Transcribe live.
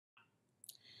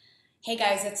Hey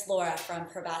guys, it's Laura from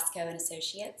Probasco and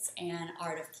Associates and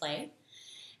Art of Play.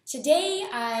 Today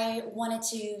I wanted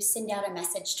to send out a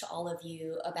message to all of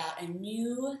you about a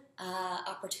new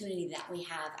opportunity that we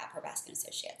have at Probasco and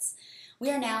Associates. We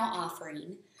are now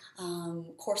offering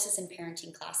courses and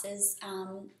parenting classes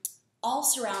all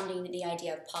surrounding the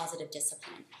idea of positive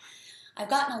discipline. I've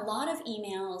gotten a lot of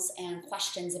emails and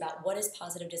questions about what is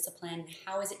positive discipline,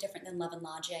 how is it different than Love and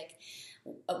Logic,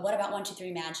 what about 1, 2,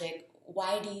 3 Magic,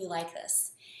 why do you like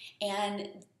this?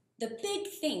 And the big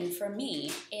thing for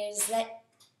me is that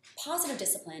positive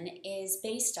discipline is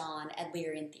based on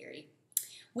Adlerian theory,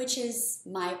 which is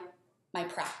my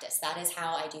practice. That is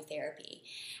how I do therapy.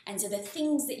 And so the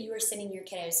things that you are sending your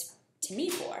kiddos to me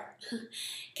for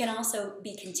can also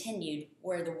be continued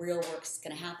where the real work is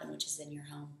going to happen, which is in your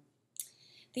home.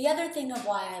 The other thing of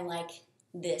why I like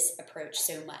this approach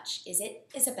so much is it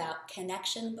is about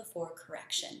connection before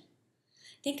correction.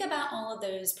 Think about all of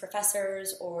those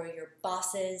professors or your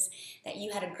bosses that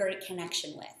you had a great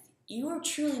connection with. You were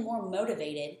truly more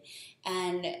motivated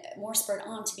and more spurred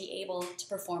on to be able to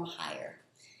perform higher.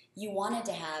 You wanted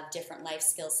to have different life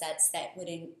skill sets that would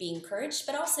be encouraged,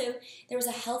 but also there was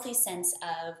a healthy sense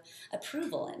of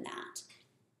approval in that.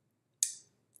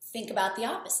 Think about the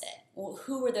opposite. Well,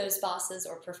 who were those bosses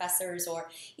or professors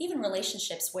or even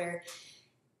relationships where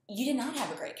you did not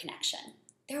have a great connection?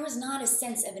 There was not a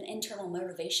sense of an internal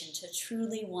motivation to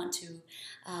truly want to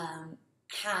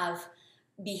have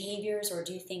behaviors or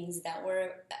do things that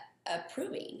were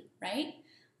approving, right?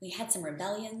 We had some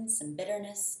rebellion, some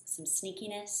bitterness, some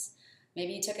sneakiness.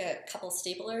 Maybe you took a couple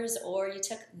staplers or you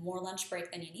took more lunch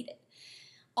break than you needed.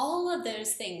 All of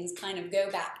those things kind of go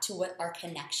back to what our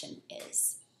connection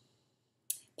is.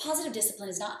 Positive discipline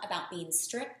is not about being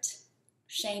strict,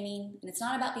 shaming, and it's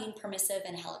not about being permissive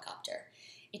and a helicopter.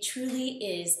 It truly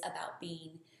is about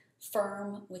being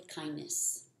firm with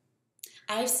kindness.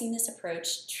 I have seen this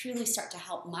approach truly start to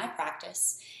help my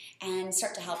practice and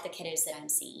start to help the kiddos that I'm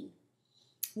seeing.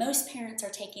 Most parents are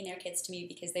taking their kids to me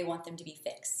because they want them to be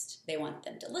fixed. They want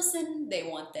them to listen. They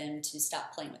want them to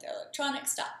stop playing with their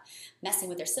electronics, stop messing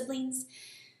with their siblings.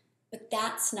 But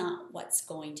that's not what's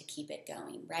going to keep it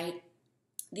going, right?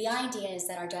 The idea is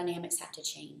that our dynamics have to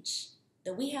change,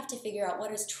 that we have to figure out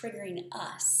what is triggering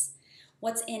us,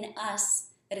 what's in us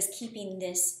that is keeping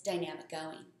this dynamic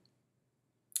going.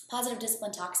 Positive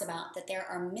discipline talks about that there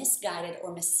are misguided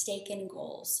or mistaken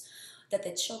goals that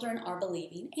the children are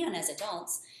believing, and as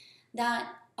adults,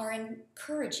 that are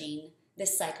encouraging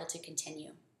this cycle to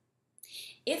continue.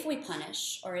 If we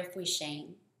punish or if we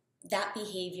shame, that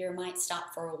behavior might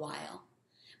stop for a while.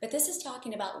 But this is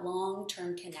talking about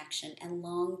long-term connection and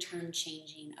long-term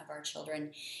changing of our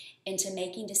children into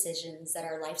making decisions that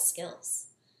are life skills.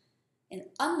 And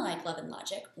unlike Love and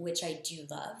Logic, which I do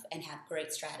love and have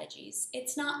great strategies,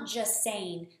 it's not just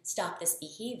saying stop this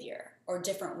behavior or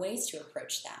different ways to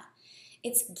approach that.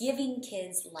 It's giving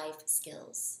kids life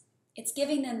skills. It's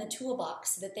giving them the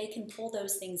toolbox so that they can pull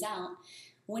those things out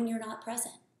when you're not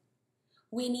present.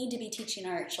 We need to be teaching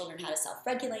our children how to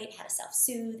self-regulate, how to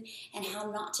self-soothe, and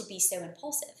how not to be so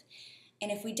impulsive.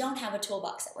 And if we don't have a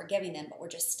toolbox that we're giving them, but we're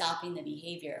just stopping the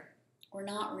behavior, we're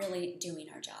not really doing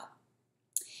our job.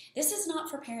 This is not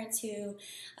for parents who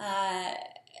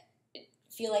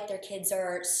feel like their kids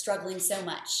are struggling so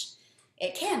much.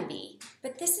 It can be,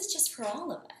 but this is just for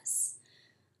all of us.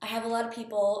 I have a lot of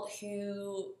people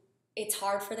who it's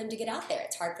hard for them to get out there.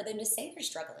 It's hard for them to say they're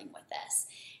struggling with this.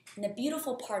 And the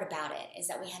beautiful part about it is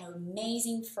that we had an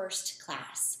amazing first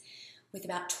class with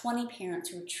about 20 parents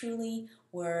who truly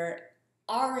were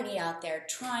already out there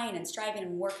trying and striving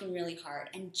and working really hard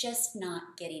and just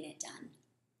not getting it done.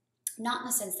 Not in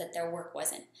the sense that their work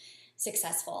wasn't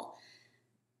successful,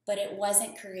 but it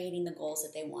wasn't creating the goals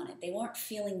that they wanted. They weren't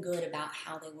feeling good about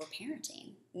how they were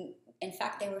parenting. In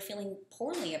fact, they were feeling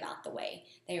poorly about the way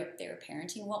they were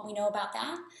parenting. What we know about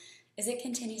that is it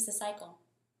continues the cycle.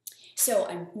 So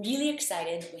I'm really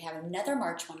excited. We have another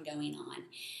March one going on,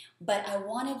 but I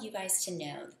wanted you guys to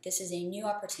know that this is a new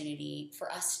opportunity for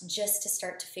us just to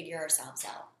start to figure ourselves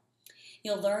out.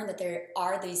 You'll learn that there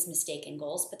are these mistaken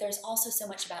goals, but there's also so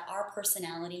much about our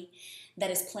personality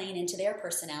that is playing into their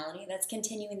personality that's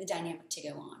continuing the dynamic to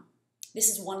go on. This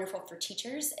is wonderful for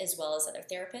teachers as well as other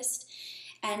therapists,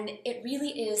 and it really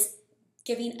is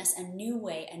giving us a new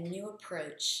way, a new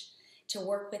approach to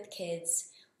work with kids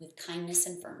with kindness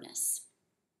and firmness.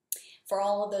 For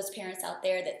all of those parents out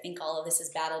there that think all of this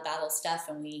is battle stuff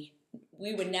and we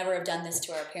would never have done this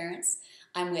to our parents,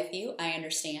 I'm with you, I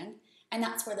understand. And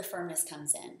that's where the firmness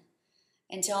comes in.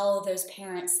 And to all of those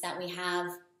parents that we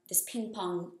have this ping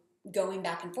pong going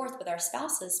back and forth with our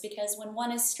spouses, because when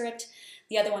one is strict,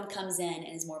 the other one comes in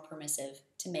and is more permissive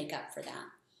to make up for that.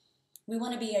 We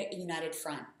want to be a united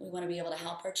front. We want to be able to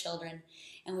help our children,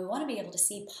 and we want to be able to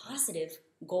see positive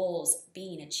goals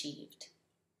being achieved.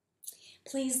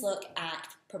 Please look at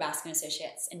Probasco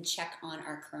Associates and check on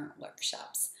our current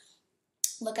workshops.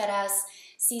 Look at us,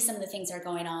 see some of the things that are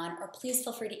going on, or please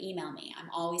feel free to email me. I'm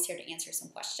always here to answer some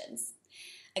questions.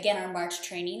 Again, our March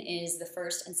training is the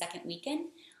first and second weekend.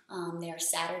 They are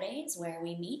Saturdays where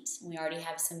we meet. We already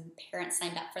have some parents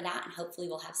signed up for that, and hopefully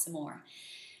we'll have some more.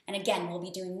 And again, we'll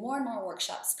be doing more and more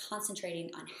workshops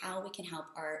concentrating on how we can help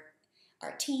our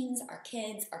teens, our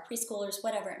kids, our preschoolers,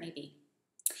 whatever it may be.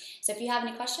 So if you have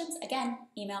any questions, again,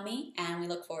 email me, and we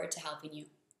look forward to helping you.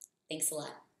 Thanks a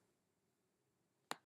lot.